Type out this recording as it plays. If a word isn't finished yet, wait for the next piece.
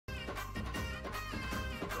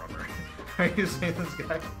Are you saying this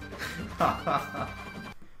guy?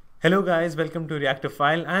 Hello guys, welcome to Reactive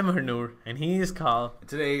File. I'm Harnoor and he is Carl.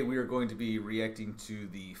 Today we are going to be reacting to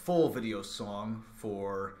the full video song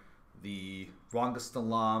for the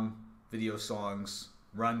Rangasthalam video songs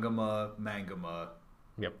Rangamma Mangamma.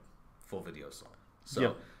 Yep. Full video song.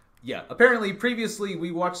 So yeah, apparently previously we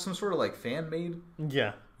watched some sort of like fan-made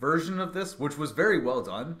version of this, which was very well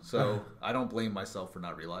done. So I don't blame myself for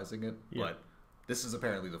not realizing it. But this is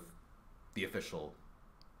apparently the official,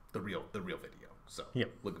 the real video. So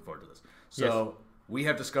looking forward to this. So we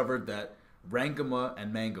have discovered that Rangamma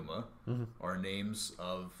and Mangamma are names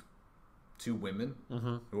of two women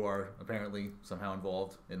who are apparently somehow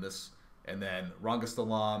involved in this. And then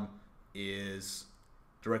Rangasthalam is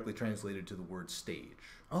directly translated to the word stage.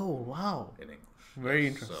 Oh, wow. In English. Very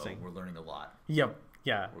interesting. So we're learning a lot. Yep.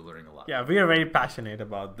 Yeah. We're learning a lot. Yeah, we are very passionate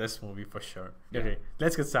about this movie for sure. Okay,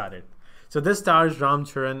 let's get started. So this stars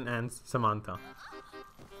Charan and Samantha.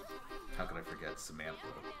 How could I forget Samantha?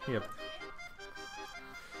 Yep.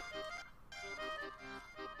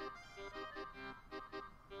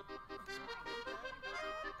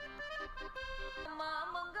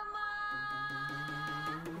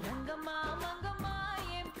 Rangamma Mangamma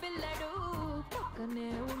em pilladu pakkane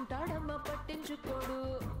untadamma pattinchukodu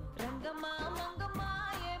Rangamma Mangamma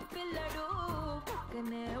em pilladu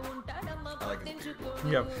pakkane untadamma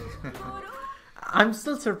pattinchukodu. Yep. I'm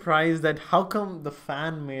still surprised that how come the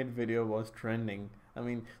fan-made video was trending. I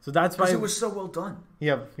mean, so that's why it was so well done.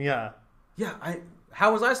 Yep. Yeah. Yeah.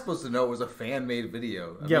 How was I supposed to know it was a fan-made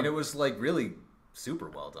video? I mean, it was like really super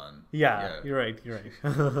well done. Yeah. You're right. You're right.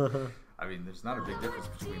 I mean, there's not a big difference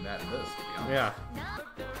between that and this, to be honest. Yeah.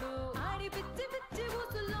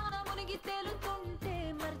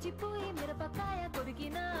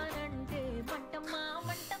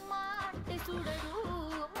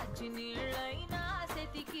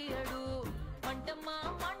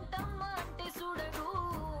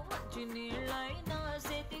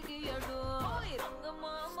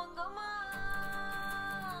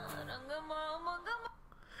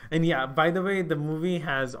 And yeah, by the way, the movie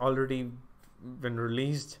has already been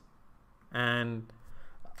released,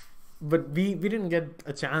 but we didn't get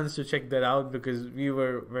a chance to check that out because we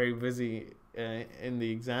were very busy in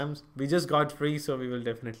the exams. We just got free, so we will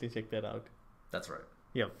definitely check that out. That's right.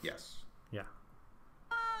 Yep. Yes. Yeah.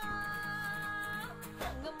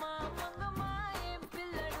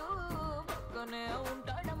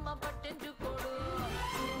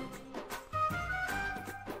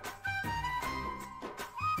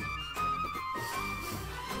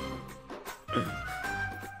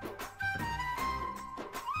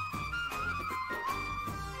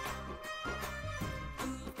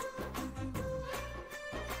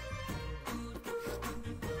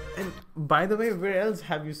 And by the way, where else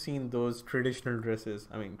have you seen those traditional dresses?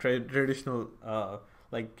 I mean, traditional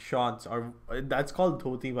like shots, or that's called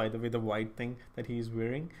dhoti, by the way, the white thing that he's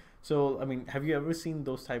wearing. So, I mean, have you ever seen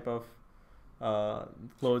those type of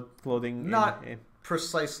clothing? Not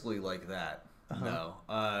precisely like that. No.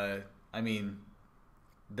 I mean,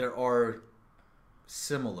 there are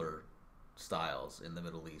similar styles in the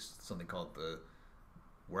Middle East. Something called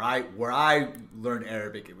where I learned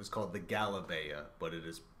Arabic, it was called the galabeya, but it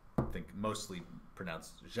is, I think, mostly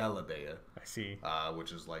pronounced jalabeya. I see.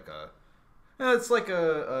 Which is like it's like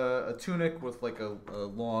a tunic with like a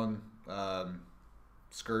long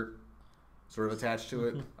skirt sort of attached to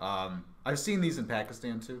it. I've seen these in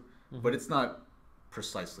Pakistan too, but it's not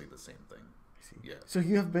precisely the same thing. I see. Yeah. So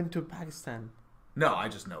you have been to Pakistan? No, I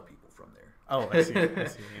just know people from there. Oh, I see. I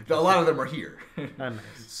see. A lot of them are here. Oh,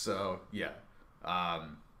 nice. So yeah.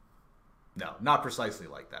 No, not precisely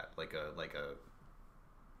like that.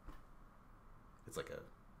 It's like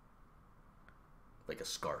a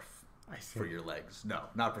scarf for your legs. No,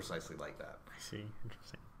 not precisely like that. I see.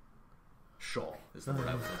 Interesting. Shawl is the word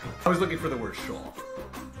I was looking for. I was looking for the word shawl.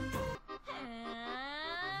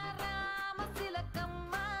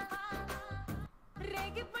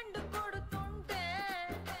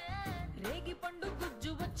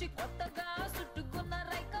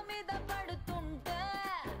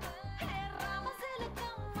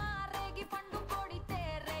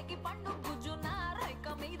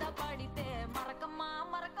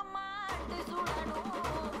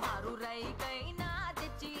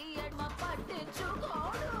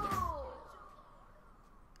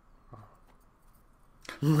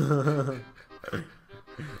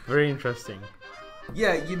 Very interesting.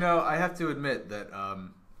 Yeah, you know, I have to admit that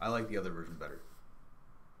I like the other version better.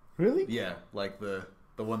 Really? Yeah, like the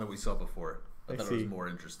one that we saw before. I thought it was see. more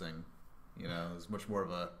interesting. You know, it was much more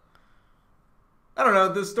of a I don't know,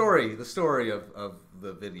 the story of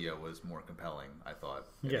the video was more compelling, I thought,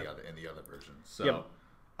 in the other version. So,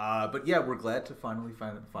 but yeah, we're glad to finally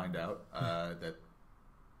find out that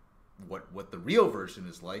what the real version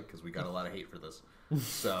is like, because we got a lot of hate for this.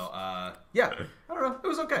 So, yeah, I don't know, it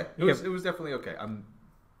was okay. It was definitely okay. I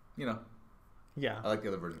like the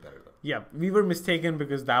other version better though. Yeah, we were mistaken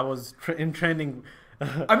because that was in trending.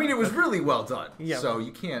 I mean, it was really well done. Yeah. So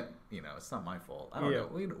you can't, it's not my fault. I don't know.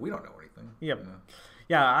 We don't know anything. Yep.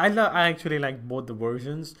 Yeah, I actually like both the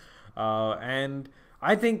versions, and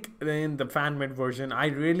I think in the fan-made version, I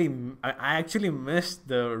actually missed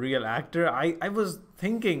the real actor. I was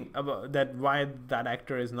thinking about that, why that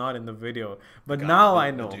actor is not in the video, but now I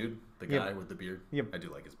know. The guy with the beard. Yep. I do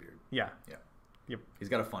like his beard. Yeah. Yeah. Yep.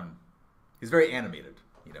 He's very animated.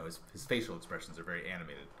 His facial expressions are very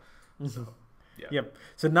animated. So, yeah. Yep.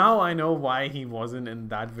 So now I know why he wasn't in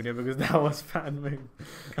that video, because that was fan-made.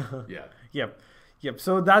 Yeah. Yep.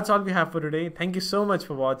 So that's all we have for today. Thank you so much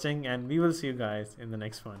for watching, and we will see you guys in the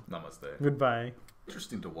next one. Namaste. Goodbye.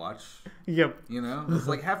 Interesting to watch. Yep. It's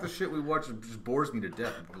like half the shit we watch just bores me to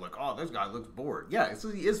death. People are like, oh, this guy looks bored. Yeah,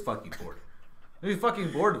 he is fucking bored. He's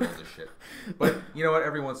fucking bored of all this shit. But you know what?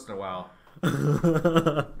 Every once in a while,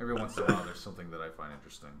 there's something that I find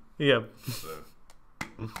interesting. Yep. So,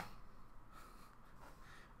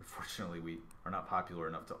 unfortunately, we are not popular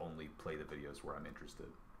enough to only play the videos where I'm interested.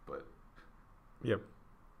 But, yep.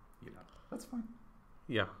 That's fine.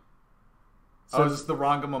 Yeah. So is this the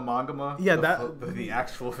Rangamma Mangamma? Yeah, the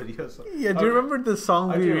actual videos. Yeah, do you remember the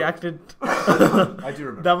song we reacted? I do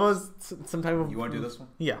remember. That was some type of. You want to do this one?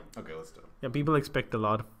 Yeah. Okay, let's do it. Yeah, people expect a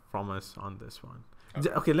lot from us on this one.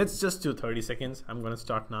 Okay, let's just do 30 seconds. I'm gonna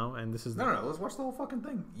start now, and this is. No, let's watch the whole fucking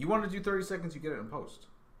thing. You want to do 30 seconds? You get it in post.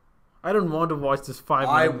 I don't want to watch this 5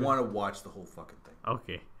 minutes. I want to watch the whole fucking thing.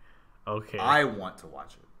 Okay. I want to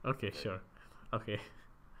watch it. Okay, sure. Okay.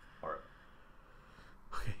 All right.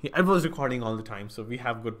 Okay. Yeah, I was recording all the time, so we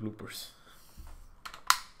have good bloopers.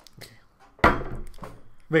 Okay.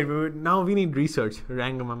 Wait. Now we need research.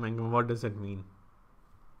 Rangamma Mangamma. What does that mean?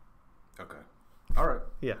 Okay. All right.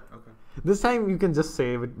 Yeah. Okay. This time you can just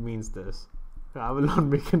say it means this. I will not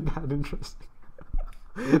make it that interesting.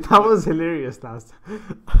 That was hilarious last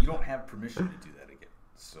time. You don't have permission to do that again.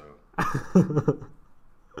 So.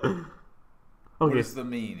 Okay. What is the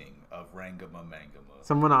meaning of Rangamma Mangamma?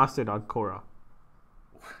 Someone asked it on Quora.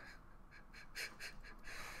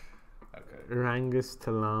 Okay.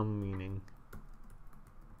 Rangasthalam meaning.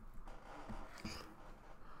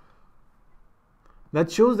 That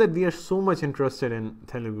shows that we are so much interested in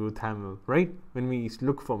Telugu, Tamil, right? When we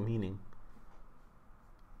look for meaning.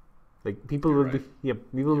 Like people will be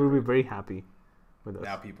very happy with us.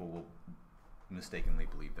 Now people will mistakenly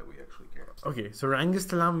believe that we actually care. Okay, so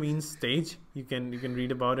Rangasthalam means stage. You can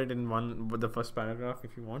read about it in the first paragraph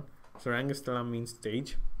if you want. So Rangasthalam means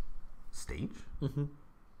stage. Stage? Mm-hmm.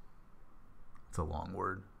 It's a long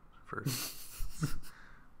word for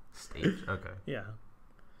stage. Okay. Yeah.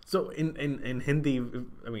 So in Hindi,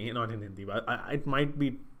 I mean not in Hindi, but it might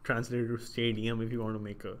be translated to stadium if you want to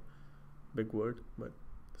make a big word, but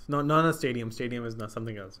it's not a stadium. Stadium is not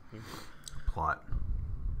something else. Plot.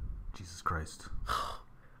 Jesus Christ.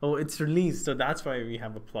 Oh, it's released, so that's why we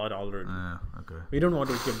have a plot already. Okay. We don't want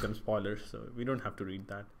to give them spoilers, so we don't have to read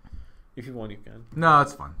that. If you want, you can. No,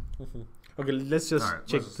 it's fine. Mm-hmm. Okay, let's just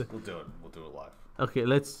check. We'll do it. We'll do it live. Okay,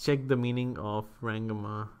 let's check the meaning of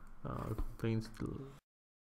Rangamma. Plains.